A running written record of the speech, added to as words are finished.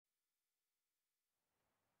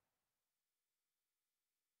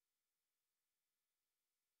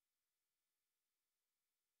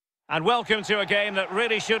And welcome to a game that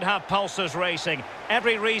really should have pulses racing.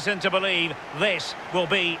 Every reason to believe this will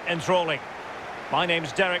be enthralling. My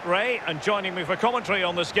name's Derek Ray, and joining me for commentary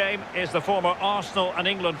on this game is the former Arsenal and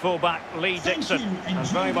England fullback Lee Dixon. And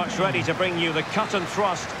very much ready to bring you the cut and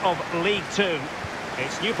thrust of League Two.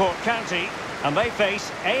 It's Newport County, and they face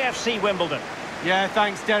AFC Wimbledon. Yeah,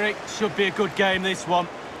 thanks, Derek. Should be a good game, this one.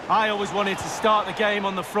 I always wanted to start the game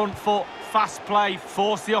on the front foot, fast play,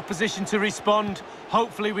 force the opposition to respond.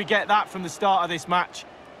 Hopefully we get that from the start of this match.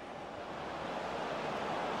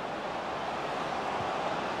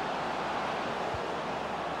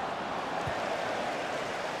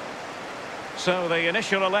 So the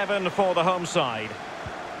initial 11 for the home side.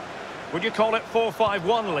 Would you call it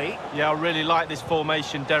 4-5-1, Lee? Yeah, I really like this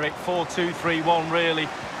formation, Derek. 4-2-3-1, really.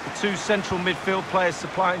 The two central midfield players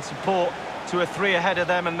supplying support to a three ahead of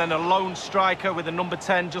them, and then a lone striker with a number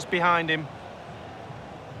 10 just behind him.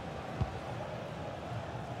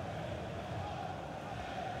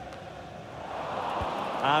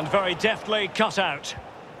 And very deftly cut out.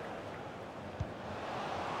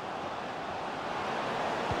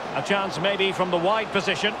 A chance maybe from the wide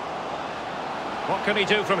position. What can he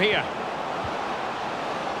do from here?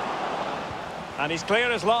 And he's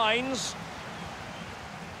clear as lines.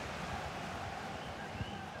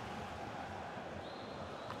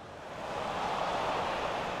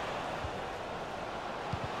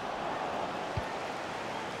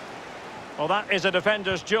 Well, that is a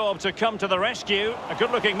defender's job to come to the rescue. A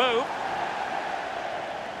good-looking move.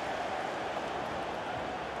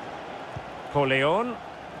 Corleone.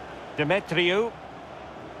 Demetriou.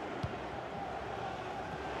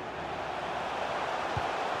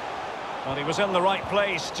 Well, he was in the right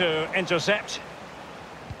place to intercept.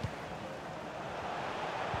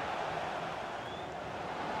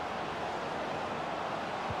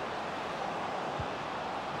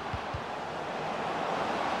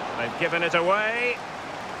 They've given it away.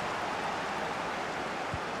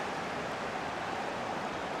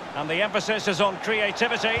 And the emphasis is on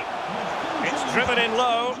creativity. It's driven in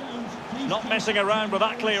low. Not messing around with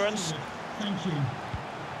that clearance. Thank you.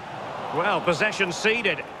 Well, possession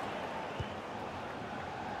ceded.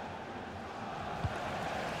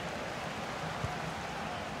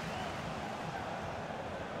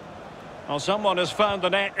 Well, someone has found the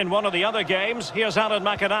net in one of the other games. Here's Addon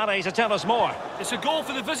to tell us more. It's a goal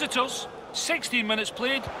for the visitors. 16 minutes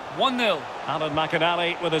played, 1-0.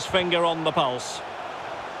 Addon with his finger on the pulse.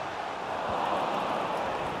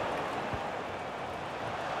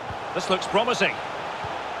 This looks promising.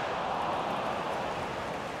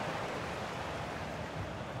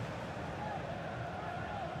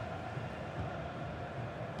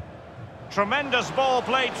 Tremendous ball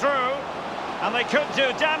played through, and they could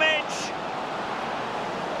do damage.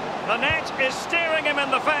 The net is staring him in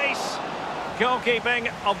the face. Goalkeeping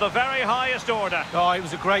of the very highest order. Oh, it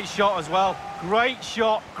was a great shot as well. Great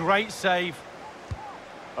shot, great save.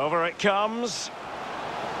 Over it comes.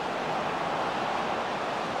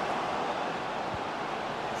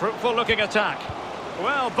 Fruitful looking attack.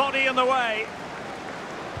 Well, body in the way.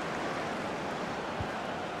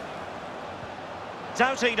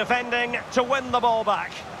 Doughty defending to win the ball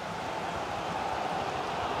back.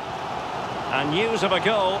 And news of a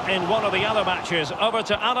goal in one of the other matches. Over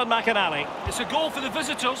to Addon. It's a goal for the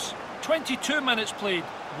visitors. 22 minutes played,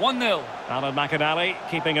 1-0. Addon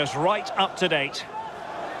keeping us right up to date.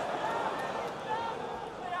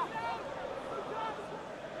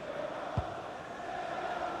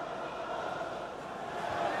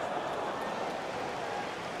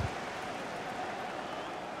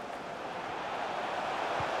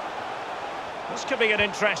 This could be an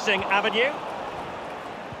interesting avenue.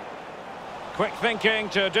 Quick thinking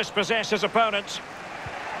to dispossess his opponent.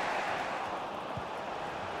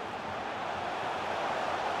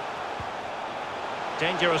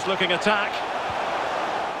 Dangerous looking attack.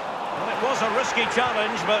 Well, it was a risky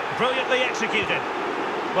challenge, but brilliantly executed.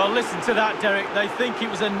 Well, listen to that, Derek. They think it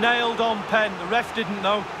was a nailed-on pen. The ref didn't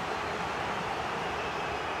know.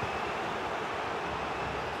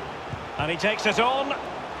 And he takes it on.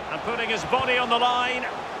 And putting his body on the line.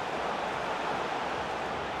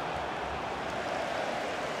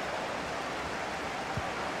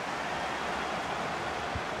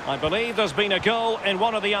 I believe there's been a goal in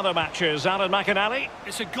one of the other matches. Addon.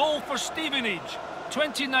 It's a goal for Stevenage.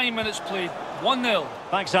 29 minutes played, 1-0.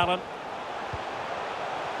 Thanks, Alan.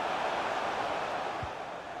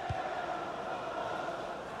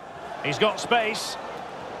 He's got space.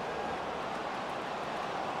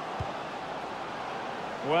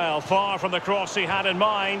 Well, far from the cross he had in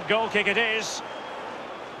mind. Goal kick it is.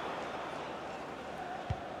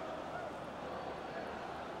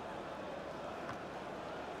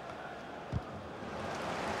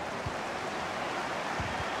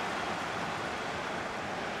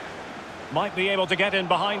 Might be able to get in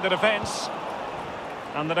behind the defence.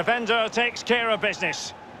 And the defender takes care of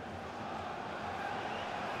business.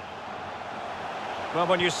 Well,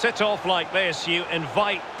 when you sit off like this, you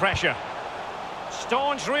invite pressure.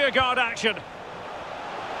 Staunch rearguard action.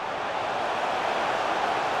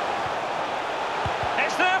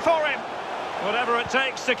 It's there for him. Whatever it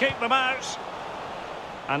takes to keep them out.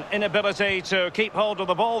 An inability to keep hold of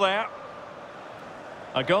the ball there.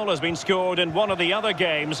 A goal has been scored in one of the other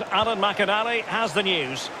games. Alan McInally has the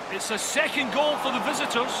news. It's a second goal for the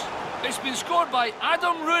visitors. It's been scored by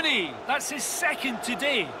Adam Rooney. That's his second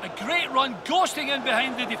today. A great run, ghosting in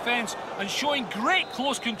behind the defence and showing great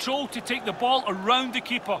close control to take the ball around the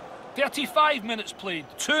keeper. 35 minutes played,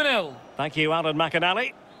 2-0. Thank you, Alan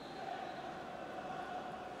McInally.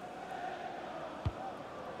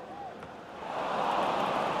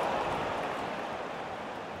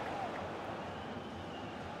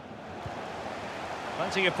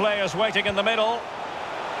 Plenty of players waiting in the middle.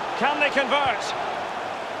 Can they convert?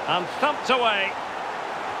 And thumped away.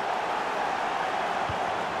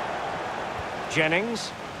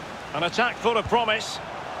 Jennings. An attack full of promise.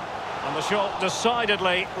 And the shot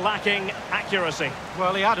decidedly lacking accuracy.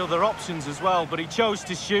 Well, he had other options as well, but he chose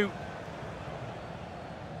to shoot.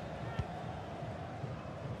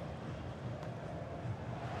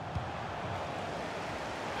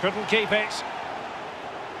 Couldn't keep it.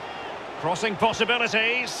 Crossing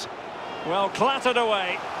possibilities. Well, clattered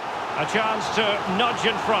away. A chance to nudge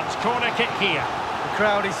in front. Corner kick here. The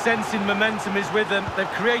crowd is sensing momentum is with them. They've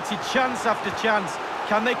created chance after chance.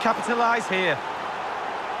 Can they capitalise here?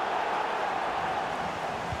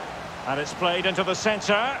 And it's played into the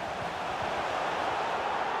centre.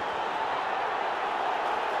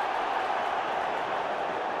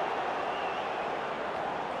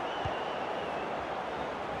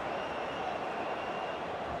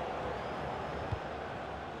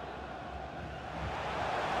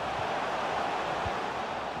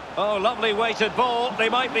 Oh, lovely weighted ball. They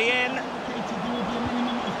might be in. There will be a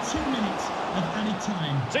minimum of 2 minutes of added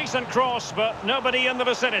time. Decent cross, but nobody in the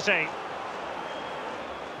vicinity.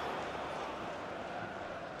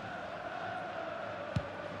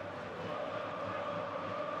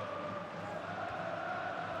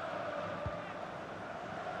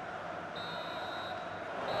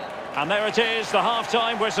 And there it is, the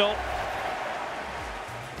half-time whistle.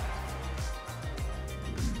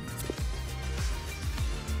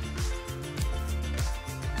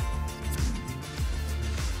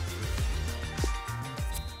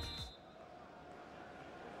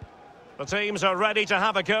 The teams are ready to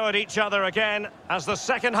have a go at each other again as the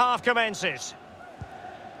second half commences.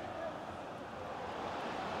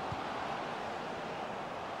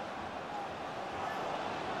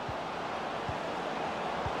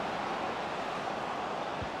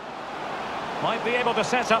 Might be able to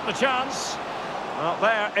set up the chance. Well,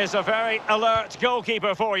 there is a very alert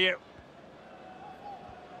goalkeeper for you.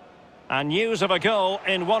 And news of a goal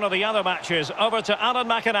in one of the other matches. Over to Alan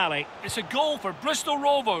McInally. It's a goal for Bristol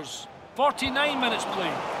Rovers. 49 minutes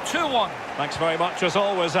played, 2-1. Thanks very much as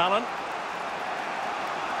always, Alan.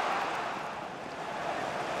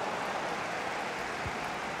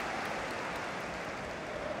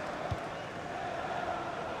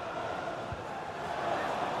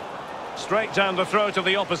 Straight down the throat of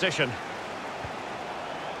the opposition.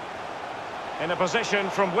 In a position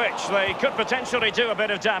from which they could potentially do a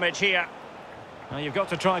bit of damage here. Now you've got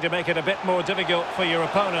to try to make it a bit more difficult for your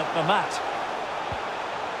opponent than that.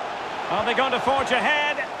 Are they going to forge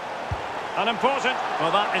ahead? Unimportant.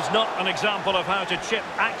 Well, that is not an example of how to chip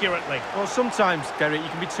accurately. Well, sometimes, Derek, you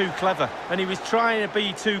can be too clever. And he was trying to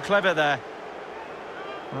be too clever there.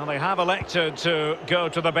 Well, they have elected to go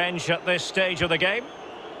to the bench at this stage of the game.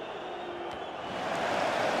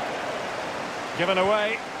 Given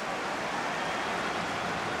away.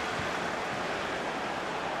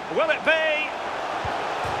 Will it be?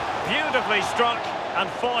 Beautifully struck. And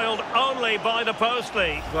foiled only by the post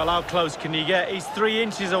lead. Well, how close can you get? He's 3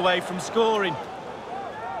 inches away from scoring.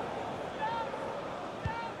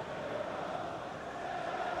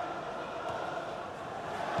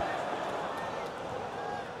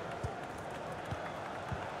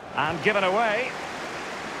 And given away.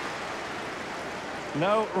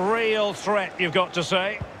 No real threat, you've got to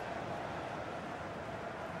say.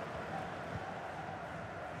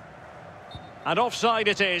 And offside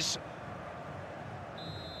it is.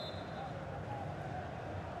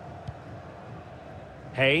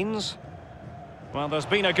 Haynes. Well, there's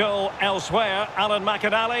been a goal elsewhere. Alan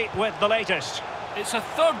McInally with the latest. It's a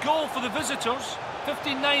third goal for the visitors.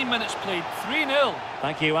 59 minutes played, 3-0.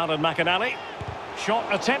 Thank you, Alan McInally.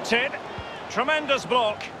 Shot attempted. Tremendous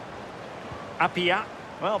block. Apia.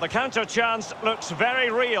 Well, the counter chance looks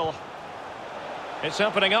very real. It's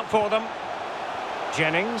opening up for them.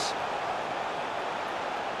 Jennings.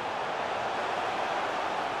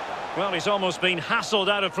 Well, he's almost been hassled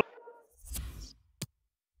out of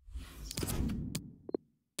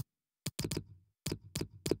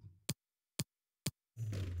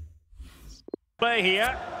play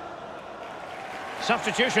here.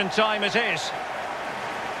 Substitution time it is.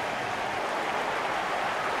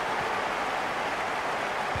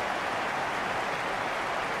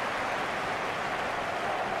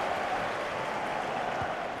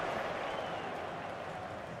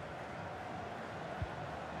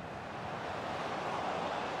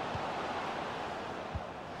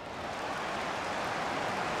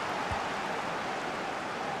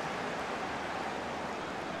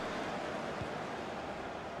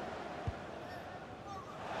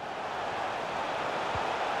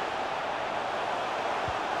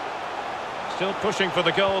 Still pushing for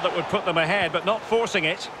the goal that would put them ahead, but not forcing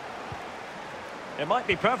it. It might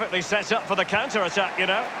be perfectly set up for the counter-attack, you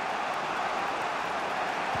know.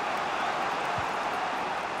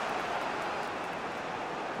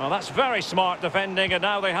 Well, that's very smart defending, and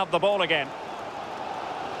now they have the ball again.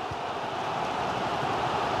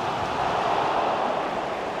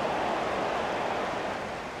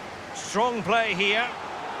 Strong play here.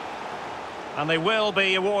 And they will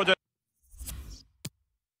be awarded.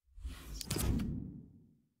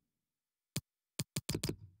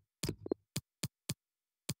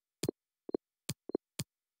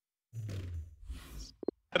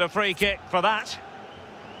 A free kick for that.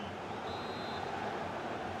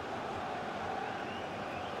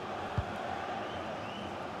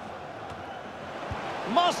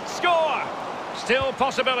 Must score. Still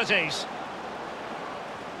possibilities.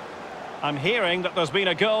 I'm hearing that there's been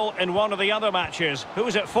a goal in one of the other matches.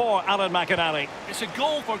 Who's it for, Alan McInally? It's a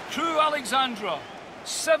goal for Crew Alexandra.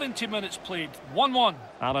 70 minutes played, 1-1.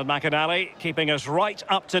 Alan McInally keeping us right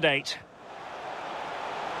up to date.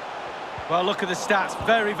 Well, look at the stats.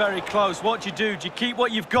 Very, very close. What do you do? Do you keep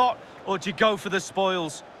what you've got, or do you go for the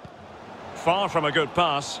spoils? Far from a good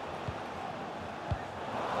pass.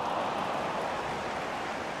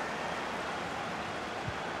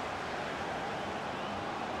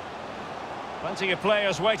 Plenty of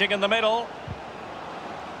players waiting in the middle.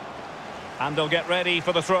 And they'll get ready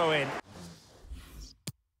for the throw-in.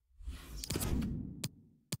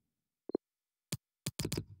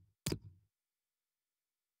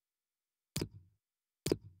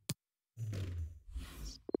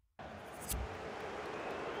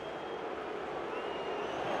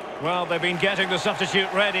 Well, they've been getting the substitute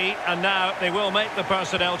ready, and now they will make the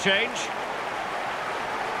personnel change.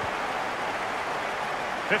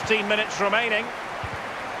 15 minutes remaining.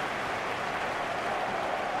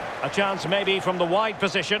 A chance maybe from the wide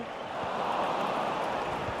position.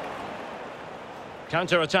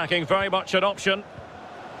 Counter-attacking, very much an option.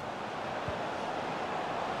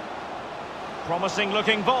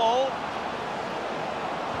 Promising-looking ball.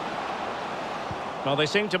 Well, they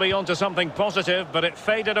seem to be onto something positive, but it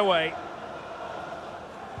faded away.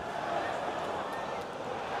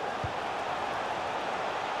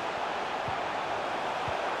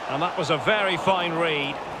 And that was a very fine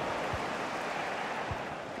read.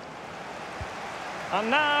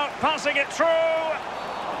 And now, passing it through.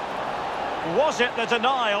 Was it the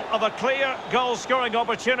denial of a clear goal-scoring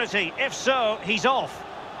opportunity? If so, he's off.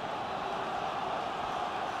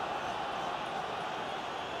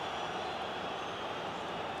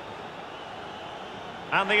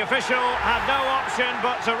 And the official had no option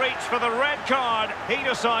but to reach for the red card. He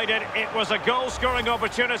decided it was a goal-scoring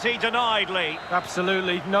opportunity denied, Lee.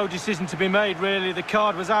 Absolutely, no decision to be made, really. The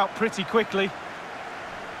card was out pretty quickly.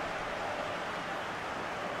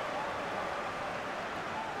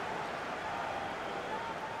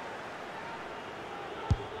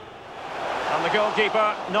 And the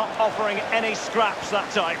goalkeeper not offering any scraps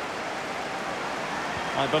that time.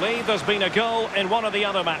 I believe there's been a goal in one of the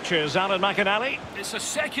other matches. Alan McInally. It's a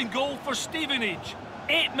second goal for Stevenage.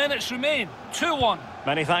 8 minutes remain. 2-1.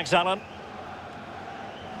 Many thanks, Alan.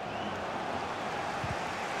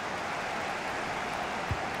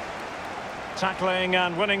 Tackling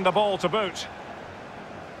and winning the ball to boot.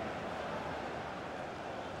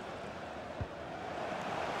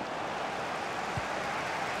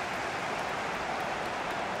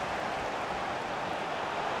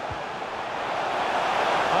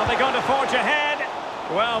 Are they going to forge ahead?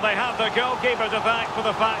 Well, they have the goalkeeper to thank for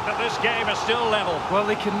the fact that this game is still level. Well,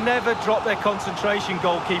 they can never drop their concentration,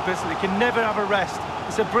 goalkeepers. They can never have a rest.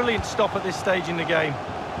 It's a brilliant stop at this stage in the game.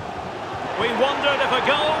 We wondered if a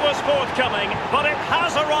goal was forthcoming, but it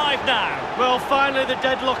has arrived now. Well, finally the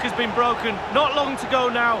deadlock has been broken. Not long to go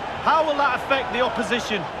now. How will that affect the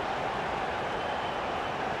opposition?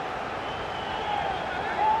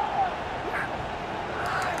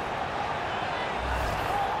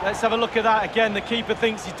 Let's have a look at that again. The keeper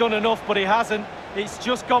thinks he's done enough, but he hasn't. It's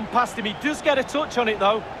just gone past him. He does get a touch on it,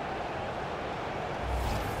 though.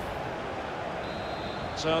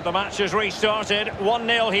 So the match has restarted.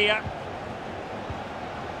 1-0 here.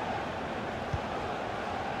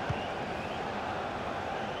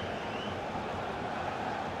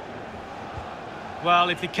 Well,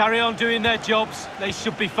 if they carry on doing their jobs, they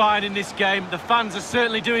should be fine in this game. The fans are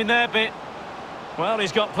certainly doing their bit. Well,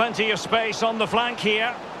 he's got plenty of space on the flank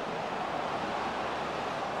here.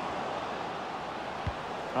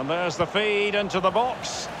 And there's the feed into the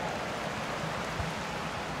box.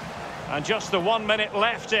 And just the 1 minute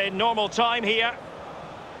left in normal time here.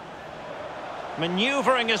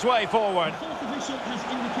 Manoeuvring his way forward.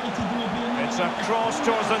 It's a cross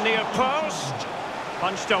towards the near post.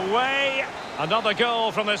 Punched away. Another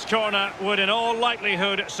goal from this corner would in all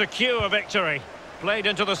likelihood secure victory. Played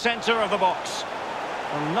into the centre of the box.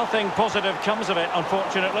 And nothing positive comes of it,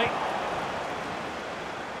 unfortunately.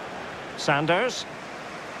 Sanders.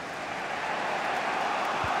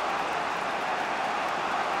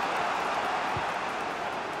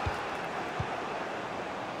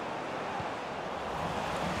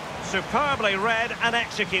 Superbly read and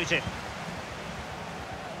executed.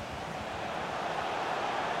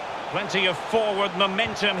 Plenty of forward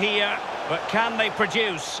momentum here, but can they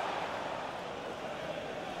produce?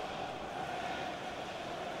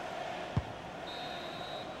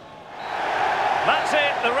 That's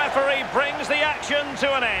it, the referee brings the action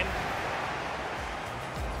to an end.